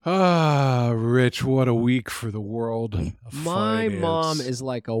Rich, what a week for the world of My finance. mom is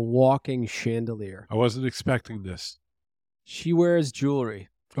like a walking chandelier. I wasn't expecting this. She wears jewelry.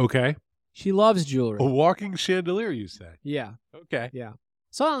 Okay. She loves jewelry. A walking chandelier, you say? Yeah, Okay. yeah.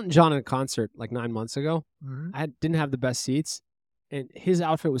 Saw Elton John at a concert like 9 months ago. Mm-hmm. I didn't have the best seats, and his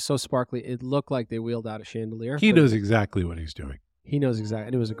outfit was so sparkly, it looked like they wheeled out a chandelier. He but knows exactly what he's doing. He knows exactly,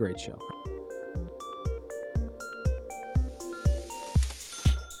 and it was a great show.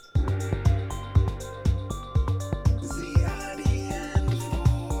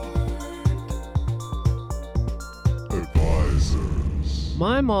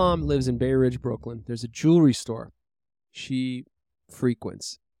 My mom lives in Bay Ridge, Brooklyn. There's a jewelry store she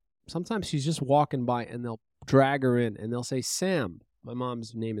frequents. Sometimes she's just walking by and they'll drag her in and they'll say, Sam. My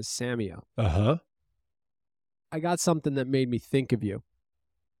mom's name is Samia. Uh-huh. I got something that made me think of you.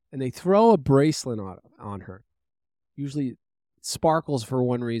 And they throw a bracelet on her. Usually sparkles for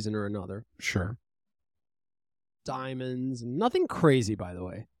one reason or another. Sure. Diamonds. Nothing crazy, by the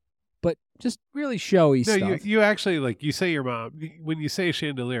way. But just really showy No, stuff. you actually, like, you say your mom, when you say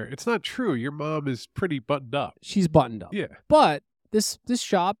chandelier, it's not true. Your mom is pretty buttoned up. She's buttoned up. Yeah. But this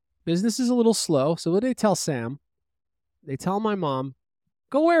shop, business is a little slow. So what do they tell Sam? They tell my mom,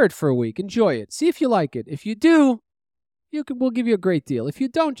 go wear it for a week. Enjoy it. See if you like it. If you do, we'll give you a great deal. If you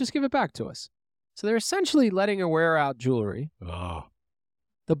don't, just give it back to us. So they're essentially letting her wear out jewelry. Oh,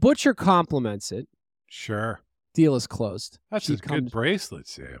 The butcher compliments it. sure. Deal is closed. That's a good bracelet,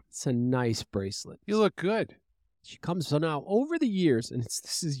 Sam. It's a nice bracelet. You look good. She comes, so now over the years, and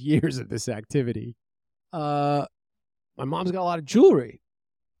this is years of this activity, my mom's got a lot of jewelry.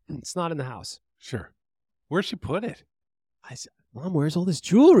 And it's not in the house. Sure. Where'd she put it? I said, Mom, where's all this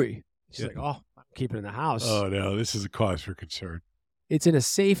jewelry? She's Yeah. like, oh, I'm keeping it in the house. Oh, no, this is a cause for concern. It's in a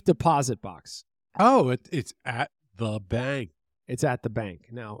safe deposit box. Oh, it's at the bank. It's at the bank.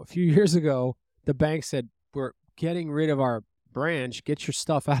 Now, a few years ago, the bank said, we're getting rid of our branch. Get your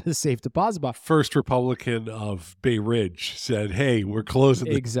stuff out of the safe deposit box. First Republican of Bay Ridge said, hey, we're closing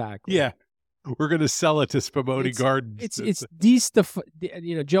the... Exactly. Yeah. We're going to sell it to Spumoni Gardens. It's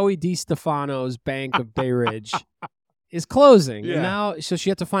Joey DiStefano's Bank of Bay Ridge is closing. Yeah. And now, so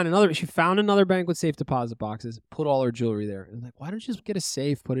she had to find another. She found another bank with safe deposit boxes, put all her jewelry there. And I'm like, why don't you just get a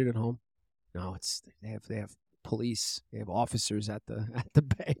safe, put it at home? No, they have police, they have officers at the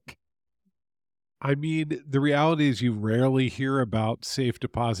bank. I mean, the reality is you rarely hear about safe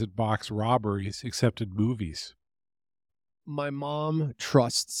deposit box robberies except in movies. My mom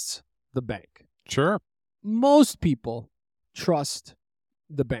trusts the bank. Sure. Most people trust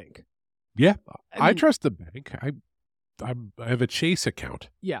the bank. Yeah. I mean, trust the bank. I have a Chase account.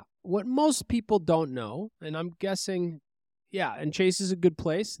 Yeah. What most people don't know, and I'm guessing, yeah, and Chase is a good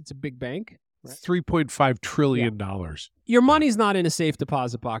place. It's a big bank. Right? $3.5 trillion. Your money's not in a safe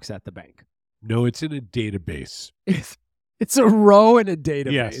deposit box at the bank. No, it's in a database. It's a row in a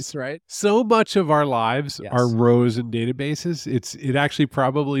database, Yes. right? So much of our lives Yes. are rows and databases. It actually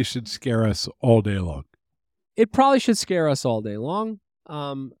probably should scare us all day long. It probably should scare us all day long.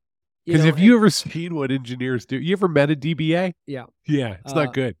 Because have you ever seen what engineers do? You ever met a DBA? Yeah. Yeah, it's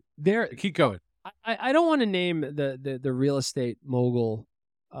not good. Keep going. I don't want to name the real estate mogul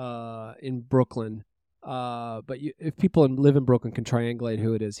in Brooklyn, but if people live in Brooklyn can triangulate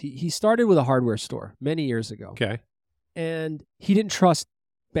who it is. He started with a hardware store many years ago. Okay. And he didn't trust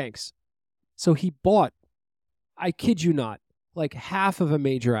banks. So he bought, I kid you not, like half of a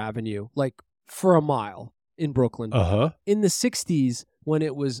major avenue, like for a mile in Brooklyn. Uh-huh. In the 60s, when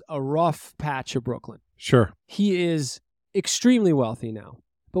it was a rough patch of Brooklyn. Sure. He is extremely wealthy now.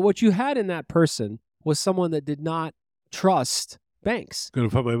 But what you had in that person was someone that did not trust banks. Going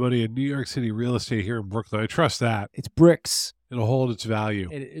to put my money in New York City real estate here in Brooklyn. I trust that. It's bricks. It'll hold its value.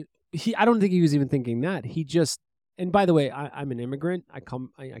 And I don't think he was even thinking that. He just, and by the way, I'm an immigrant. I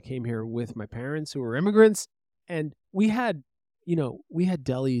came here with my parents who were immigrants, and we had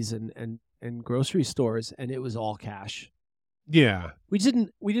delis and grocery stores, and it was all cash. Yeah. We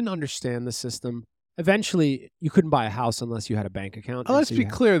didn't understand the system. Eventually, you couldn't buy a house unless you had a bank account. Let's be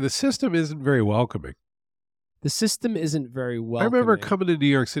clear. The system isn't very welcoming. The system isn't very welcoming. I remember coming to New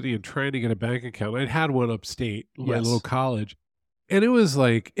York City and trying to get a bank account. I'd had one upstate, my little college. And it was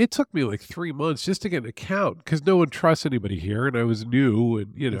like, it took me like 3 months just to get an account because no one trusts anybody here. And I was new.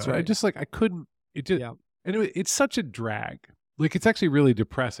 And, That's right. I couldn't. It just, and it's such a drag. Like, it's actually really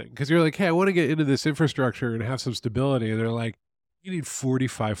depressing because you're like, hey, I want to get into this infrastructure and have some stability. And they're like, you need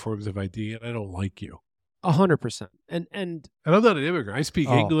 45 forms of ID and I don't like you. 100%. And I'm not an immigrant. I speak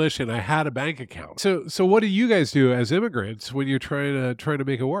English and I had a bank account. So what do you guys do as immigrants when you're trying to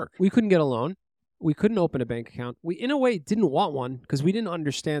make it work? We couldn't get a loan. We couldn't open a bank account. We, in a way, didn't want one because we didn't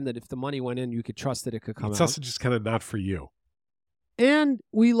understand that if the money went in, you could trust that it could come It's out. also just kind of not for you. And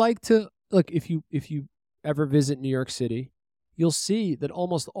we like to look, if you ever visit New York City, you'll see that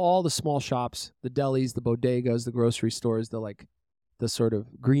almost all the small shops, the delis, the bodegas, the grocery stores, the sort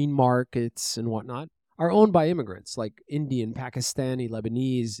of green markets and whatnot, are owned by immigrants like Indian, Pakistani,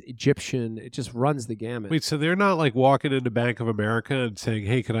 Lebanese, Egyptian. It just runs the gamut. Wait, so they're not like walking into Bank of America and saying,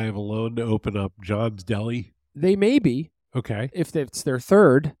 hey, can I have a loan to open up John's Deli? They may be, Okay. if it's their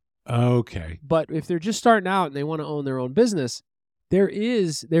third, Okay. but if they're just starting out and they want to own their own business, there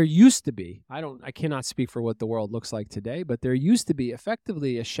used to be, I cannot speak for what the world looks like today, but there used to be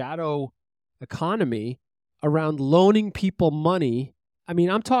effectively a shadow economy around loaning people money. I mean,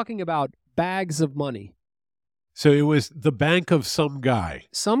 I'm talking about bags of money. So it was the bank of some guy.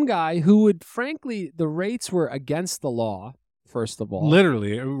 Some guy who would, frankly, the rates were against the law, first of all.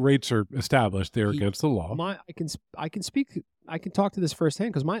 Literally, rates are established. They're against the law. I can talk to this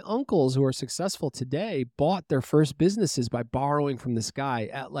firsthand because my uncles who are successful today bought their first businesses by borrowing from this guy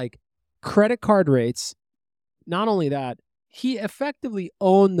at like credit card rates. Not only that, he effectively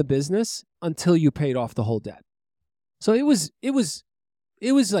owned the business until you paid off the whole debt. So it was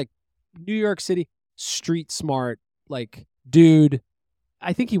like New York City, street smart, like, dude,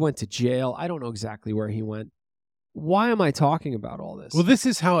 I think he went to jail. I don't know exactly where he went. Why am I talking about all this? Well, this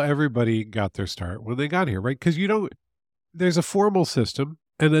is how everybody got their start when they got here, right? Because there's a formal system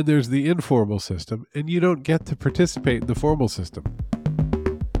and then there's the informal system, and you don't get to participate in the formal system.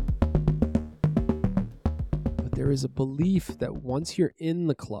 But there is a belief that once you're in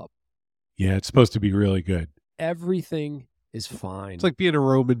the club, Yeah, it's supposed to be really good. everything is fine. It's like being a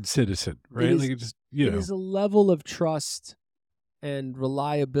Roman citizen, right? It is- Like it just, It is a level of trust and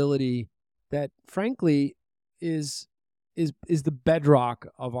reliability that, frankly, is the bedrock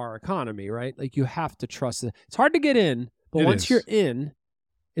of our economy, right? Like, you have to trust it. It's hard to get in, but It once is. you're in,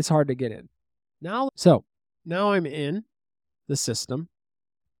 it's hard to get in. Now I'm in the system,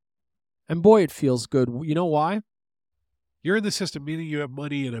 and boy, it feels good. You know why? You're in the system, meaning you have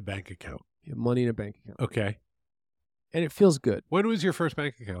money in a bank account. You have money in a bank account, Okay. and it feels good. When was your first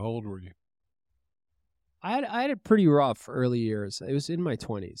bank account? How old were you? I had it pretty rough early years. It was in my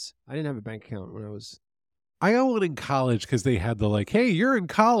 20s. I didn't have a bank account when I was. I got one in college because they had the like, hey, you're in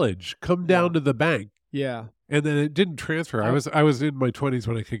college, come down Yeah. to the bank. Yeah. And then it didn't transfer. I was in my 20s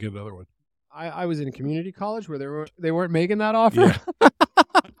when I could get another one. I was in a community college where they weren't making that offer. Yeah.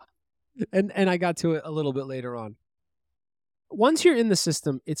 and I got to it a little bit later on. Once you're in the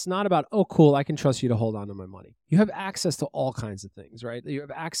system, it's not about, oh, cool, I can trust you to hold on to my money. You have access to all kinds of things, right? You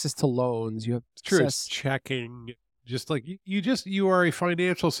have access to loans. You have It's true. access. It's checking. Just like you are a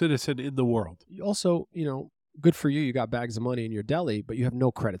financial citizen in the world. You also, good for you. You got bags of money in your deli, but you have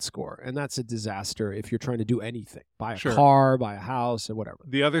no credit score. And that's a disaster if you're trying to do anything. Buy a Sure. car, buy a house, or whatever.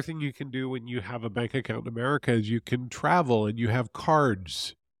 The other thing you can do when you have a bank account in America is you can travel and you have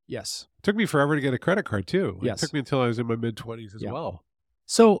cards. Yes. It took me forever to get a credit card too. Yes. It took me until I was in my mid-20s as Yeah. well.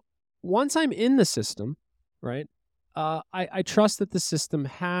 So once I'm in the system, right, I trust that the system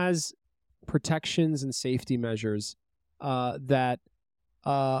has protections and safety measures that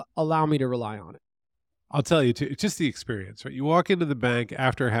allow me to rely on it. I'll tell you too, it's just the experience, right? You walk into the bank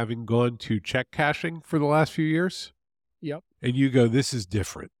after having gone to check cashing for the last few years. Yep. And you go, this is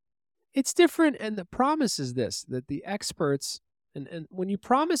different. It's different, and the promise is this, that the experts, and when you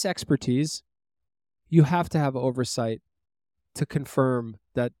promise expertise, you have to have oversight to confirm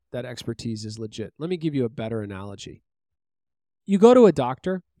that that expertise is legit. Let me give you a better analogy. You go to a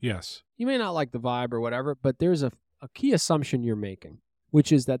doctor, Yes. you may not like the vibe or whatever, but there's a key assumption you're making,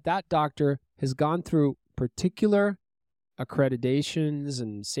 which is that doctor has gone through particular accreditations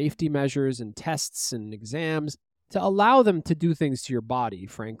and safety measures and tests and exams to allow them to do things to your body,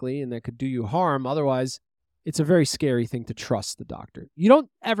 frankly, and that could do you harm. Otherwise, it's a very scary thing to trust the doctor. You don't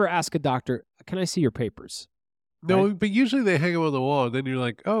ever ask a doctor, can I see your papers? No, Right? but usually they hang them on the wall and then you're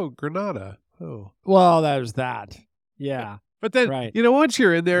like, oh, Granada. Oh. Well, there's that. Yeah. But then, Right. once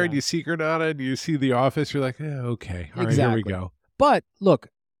you're in there and Yeah. you see Granada and you see the office, you're like, okay. All right, here we Exactly. go. But look,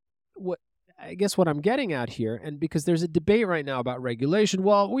 I guess what I'm getting at here, and because there's a debate right now about regulation.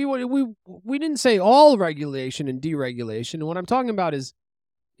 Well, we didn't say all regulation and deregulation. And what I'm talking about is,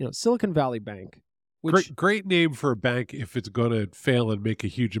 Silicon Valley Bank, which Great name for a bank if it's going to fail and make a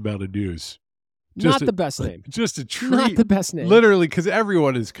huge amount of news. not the best name. Just a treat. Not the best name. Literally, because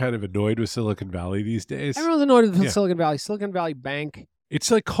everyone is kind of annoyed with Silicon Valley these days. Everyone's annoyed with Yeah. Silicon Valley. Silicon Valley Bank. It's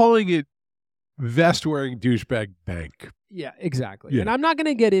like calling it vest-wearing douchebag bank. Yeah, exactly. Yeah. And I'm not going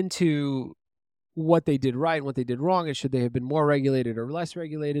to get into what they did right and what they did wrong, and should they have been more regulated or less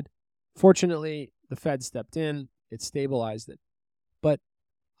regulated. Fortunately, the Fed stepped in. It stabilized it. But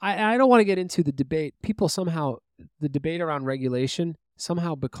I don't want to get into the debate. People somehow, the debate around regulation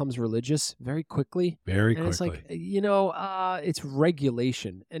somehow becomes religious very quickly. Very And quickly. it's like, it's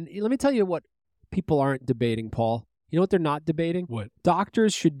regulation. And let me tell you what people aren't debating, Paul. You know what they're not debating? What?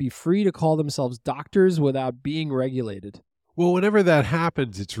 Doctors should be free to call themselves doctors without being regulated. Well, whenever that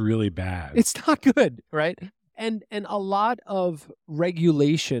happens, it's really bad. It's not good, right? And a lot of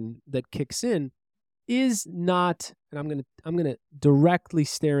regulation that kicks in is not, and I'm gonna directly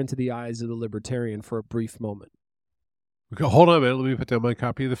stare into the eyes of the libertarian for a brief moment. Okay, hold on a minute. Let me put down my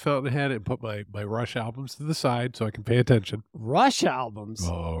copy of The Fountainhead and put my Rush albums to the side so I can pay attention. Rush albums.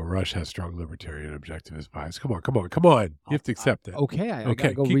 Oh, Rush has strong libertarian objectivist bias. Come on. You have to accept it. Okay, I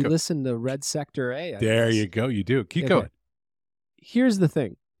gotta go re-listen to Red Sector A. There you go. You do. Keep going. Here's the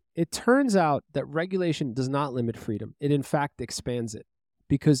thing. It turns out that regulation does not limit freedom. It, in fact, expands it.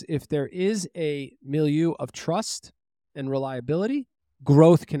 Because if there is a milieu of trust and reliability,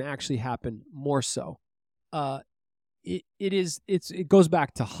 growth can actually happen more so. It goes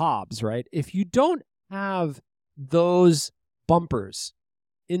back to Hobbes, right? If you don't have those bumpers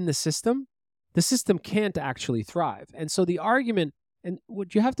in the system can't actually thrive. And so the argument, and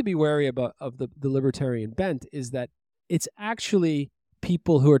what you have to be wary about of the libertarian bent is that it's actually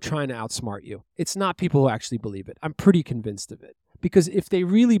people who are trying to outsmart you. It's not people who actually believe it. I'm pretty convinced of it. Because if they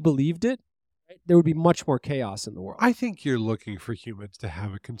really believed it, there would be much more chaos in the world. I think you're looking for humans to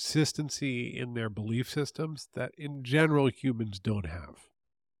have a consistency in their belief systems that in general humans don't have.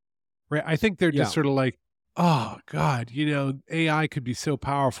 Right? I think they're just sort of like, oh God, AI could be so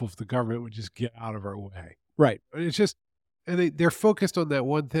powerful if the government would just get out of our way. Right. It's just, and they're focused on that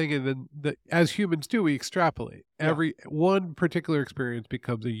one thing, and then as humans do, we extrapolate. Every one particular experience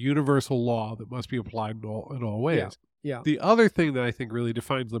becomes a universal law that must be applied in all ways. Yeah. The other thing that I think really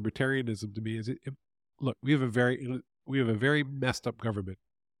defines libertarianism to me is, look, we have a very messed up government,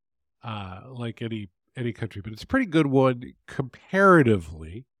 like any country, but it's a pretty good one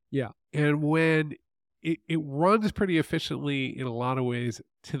comparatively. Yeah. And when it runs pretty efficiently in a lot of ways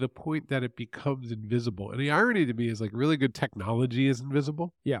to the point that it becomes invisible. And the irony to me is like really good technology is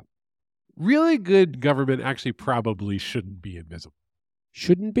invisible. Yeah. Really good government actually probably shouldn't be invisible.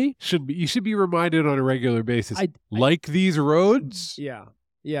 Shouldn't be? Shouldn't be. You should be reminded on a regular basis. Like these roads?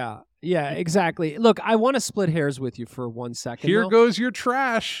 Yeah, exactly. Look, I want to split hairs with you for 1 second. Here goes your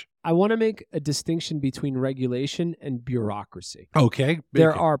trash. I want to make a distinction between regulation and bureaucracy. Okay.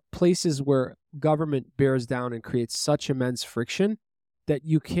 There are places where government bears down and creates such immense friction that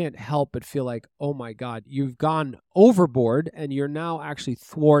you can't help but feel like, oh my God, you've gone overboard and you're now actually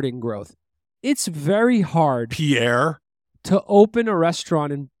thwarting growth. It's very hard, Pierre, to open a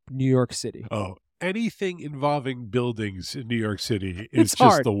restaurant in New York City. Oh, anything involving buildings in New York City is It's just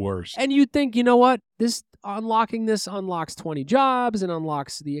hard. the worst. And you think, you know what? Unlocking this unlocks 20 jobs and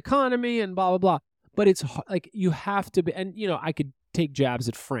unlocks the economy and blah, blah, blah. But it's like you have to be, and I could take jabs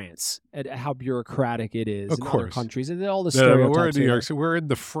at France, at how bureaucratic it is in other countries, and all the stereotypes. We're in New York, so we're in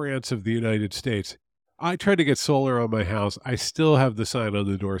the France of the United States. I tried to get solar on my house. I still have the sign on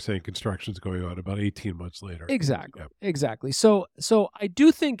the door saying construction's going on about 18 months later. Exactly. So I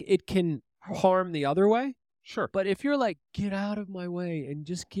do think it can harm the other way. Sure. But if you're like, get out of my way and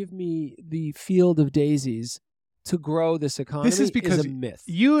just give me the field of daisies to grow this economy, this is because a myth.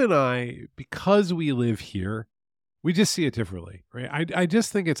 You and I, because we live here, we just see it differently, right? I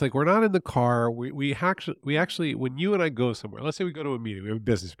just think it's like we're not in the car. We actually, when you and I go somewhere, let's say we go to a meeting, we have a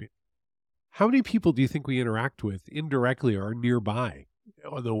business meeting. How many people do you think we interact with indirectly or nearby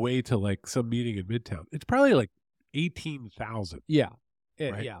on the way to like some meeting in Midtown? It's probably like 18,000. Yeah.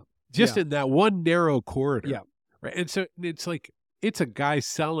 Right? Yeah. Just in that one narrow corridor. Yeah. Right. And so it's like, it's a guy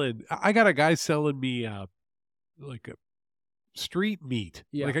selling, I got a guy selling me like a street meat.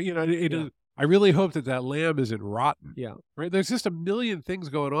 Yeah. Like, I really hope that lamb isn't rotten. Yeah. Right. There's just a million things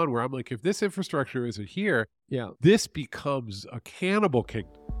going on where I'm like, if this infrastructure isn't here, yeah, this becomes a cannibal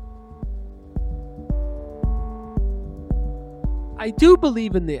kingdom. I do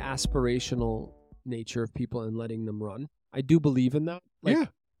believe in the aspirational nature of people and letting them run. I do believe in that.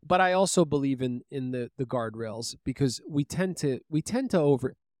 But I also believe in the guardrails, because we tend to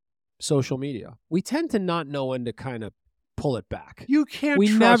over social media. We tend to not know when to kind of pull it back. You can't We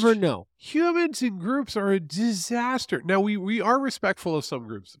trust never know. Humans in groups are a disaster. Now, we are respectful of some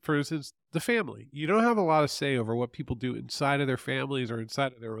groups. For instance, the family. You don't have a lot of say over what people do inside of their families or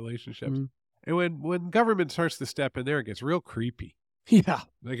inside of their relationships. Mm-hmm. And when government starts to step in there, it gets real creepy. Yeah.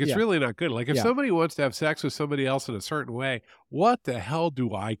 Like, it's really not good. Like, if somebody wants to have sex with somebody else in a certain way, what the hell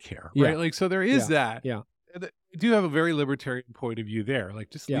do I care? Right? Like, so there is that. Yeah. I do have a very libertarian point of view there. Like,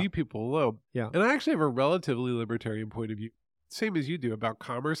 just leave people alone. Yeah. And I actually have a relatively libertarian point of view, same as you do, about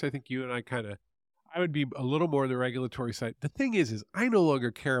commerce. I think you and I would be a little more on the regulatory side. The thing is I no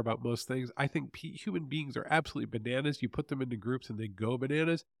longer care about most things. I think human beings are absolutely bananas. You put them into groups and they go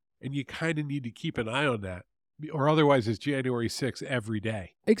bananas, and you kind of need to keep an eye on that, or otherwise it's January 6th every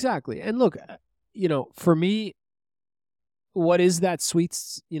day. Exactly. And look, for me, what is that sweet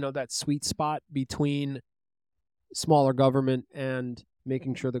spot between smaller government and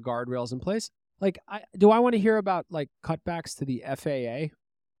making sure the guardrails in place? Like, do I want to hear about like cutbacks to the FAA?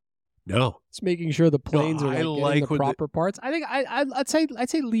 No, it's making sure the planes are getting the proper parts. I think I'd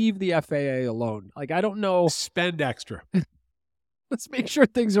say leave the FAA alone. Like, I don't know. Spend extra. Let's make sure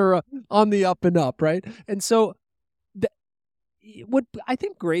things are on the up and up, right? And so, what I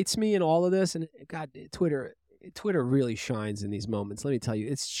think grates me in all of this, and God, Twitter really shines in these moments. Let me tell you,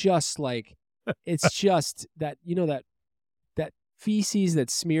 it's just like, it's just that that feces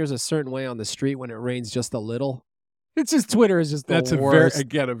that smears a certain way on the street when it rains just a little. It's just Twitter is just the worst.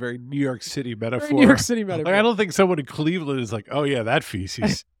 A very New York City metaphor. New York City metaphor. Like, I don't think someone in Cleveland is like, oh yeah, that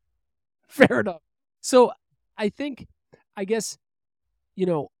feces. Fair enough. So I guess,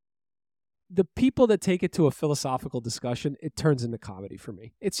 the people that take it to a philosophical discussion, it turns into comedy for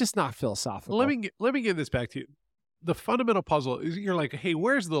me. It's just not philosophical. Let me get this back to you. The fundamental puzzle is, you're like, hey,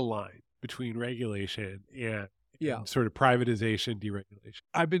 where's the line between regulation and sort of privatization, deregulation?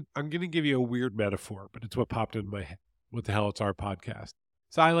 I'm going to give you a weird metaphor, but it's what popped into my head. What the hell? It's our podcast.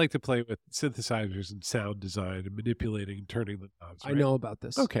 So I like to play with synthesizers and sound design and manipulating and turning the knobs. Right? I know about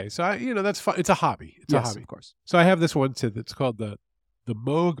this. Okay, so that's fun. It's a hobby. It's a hobby, of course. So I have this one synth. It's called the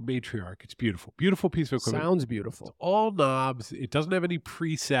Moog Matriarch. It's beautiful, beautiful piece of equipment. Sounds beautiful. It's all knobs. It doesn't have any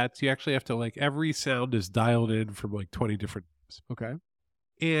presets. You actually have to every sound is dialed in from 20 different knobs. Okay,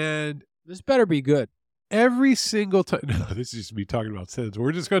 and this better be good. Every single time, no, this is just me talking about synths.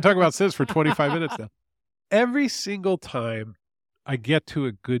 We're just going to talk about synths for 25 minutes now. Every single time I get to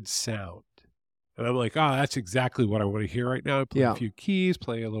a good sound, and I'm like, that's exactly what I want to hear right now. I play a few keys,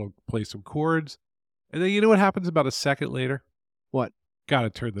 play some chords. And then you know what happens about a second later? What? Got to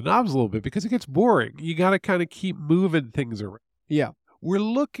turn the knobs a little bit because it gets boring. You got to kind of keep moving things around. Yeah. We're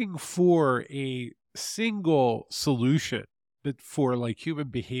looking for a single solution for human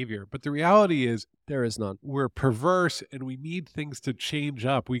behavior. But the reality is, there is none. We're perverse and we need things to change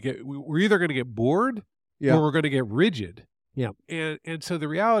up. We're either going to get bored or we're going to get rigid. Yeah. And so the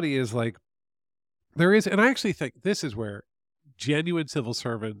reality is there is, and I actually think this is where genuine civil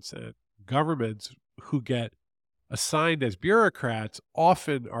servants and governments who get assigned as bureaucrats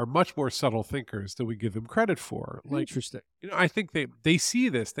often are much more subtle thinkers than we give them credit for. Interesting. I think they see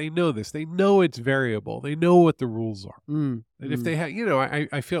this, they know it's variable, they know what the rules are. And if they have,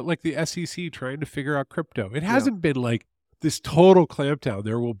 I feel like the SEC trying to figure out crypto. It hasn't been this total clampdown.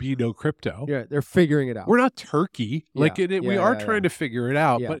 There will be no crypto. Yeah, they're figuring it out. We're not Turkey. We are trying to figure it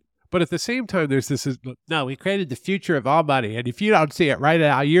out. Yeah. But at the same time, there's this no, we created the future of all money, and if you don't see it right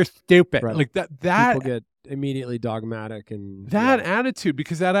now, you're stupid. Right. Like that people get immediately dogmatic and attitude,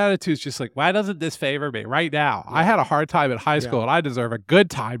 because that attitude is just why doesn't this favor me right now? I had a hard time at high school and I deserve a good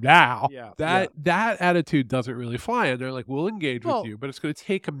time now. That attitude doesn't really fly, and they're like, we'll engage with you, but it's going to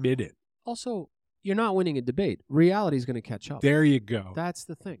take a minute. Also, you're not winning a debate. Reality is going to catch up. There you go. That's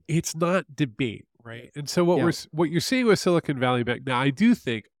the thing. It's not debate, right? And so what you're seeing with Silicon Valley Bank now, I do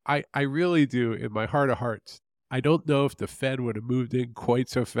think, I really do, in my heart of hearts, I don't know if the Fed would have moved in quite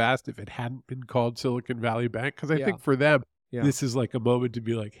so fast if it hadn't been called Silicon Valley Bank, because I think for them, this is a moment to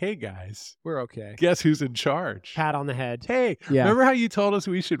be like, hey guys, we're okay. Guess who's in charge? Pat on the head. Hey, remember how you told us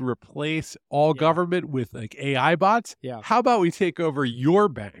we should replace all government with AI bots? Yeah. How about we take over your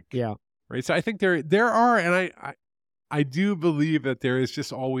bank? Yeah. Right. So I think there are, and I do believe that there is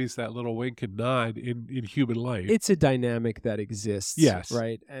just always that little wink and nod in human life. It's a dynamic that exists. Yes.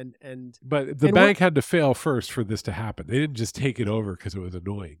 Right. But the bank had to fail first for this to happen. They didn't just take it over because it was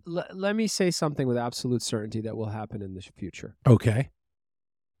annoying. Let me say something with absolute certainty that will happen in the future. Okay.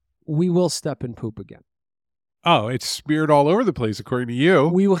 We will step in poop again. Oh, it's smeared all over the place, according to you.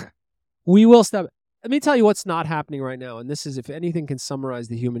 We will step. Let me tell you what's not happening right now. And this is, if anything can summarize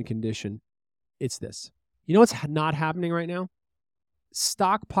the human condition, it's this. You know what's not happening right now?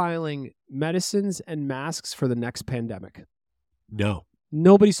 Stockpiling medicines and masks for the next pandemic. No.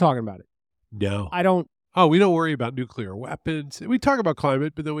 Nobody's talking about it. No. I don't. Oh, we don't worry about nuclear weapons. We talk about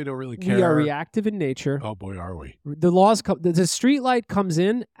climate, but then we don't really care. We are reactive in nature. Oh boy, are we. The laws come, the street light comes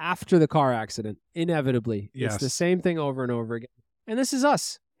in after the car accident, inevitably. Yes. It's the same thing over and over again. And this is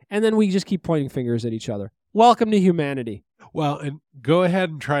us. And then we just keep pointing fingers at each other. Welcome to humanity. Well, and go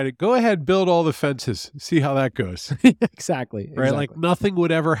ahead build all the fences. See how that goes. Exactly. Right? Like nothing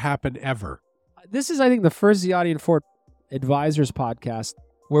would ever happen ever. This is, I think, the first Ziotti and Ford Advisors podcast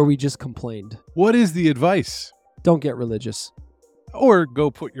where we just complained. What is the advice? Don't get religious. Or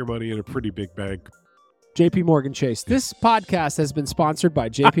go put your money in a pretty big bank. JP Morgan Chase. This podcast has been sponsored by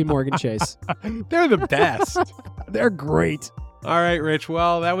JP Morgan Chase. They're the best. They're great. All right, Rich.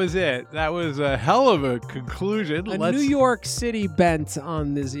 Well, that was it. That was a hell of a conclusion. New York City bent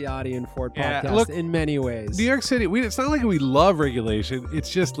on the Ziotti and Ford podcast look, in many ways. New York City, it's not like we love regulation. It's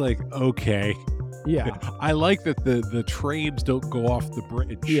just like, okay. Yeah. I like that the trains don't go off the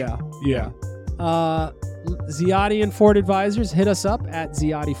bridge. Yeah. Ziotti and Ford Advisors, hit us up at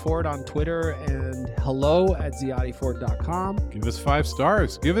Ziotti Ford on Twitter and hello@ZiottiFord.com. Give us 5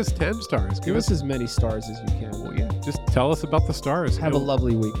 stars. Give us 10 stars. Give us as many stars as you can. Well, yeah. Just tell us about the stars. Have a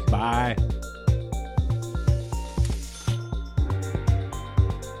lovely week. Bye.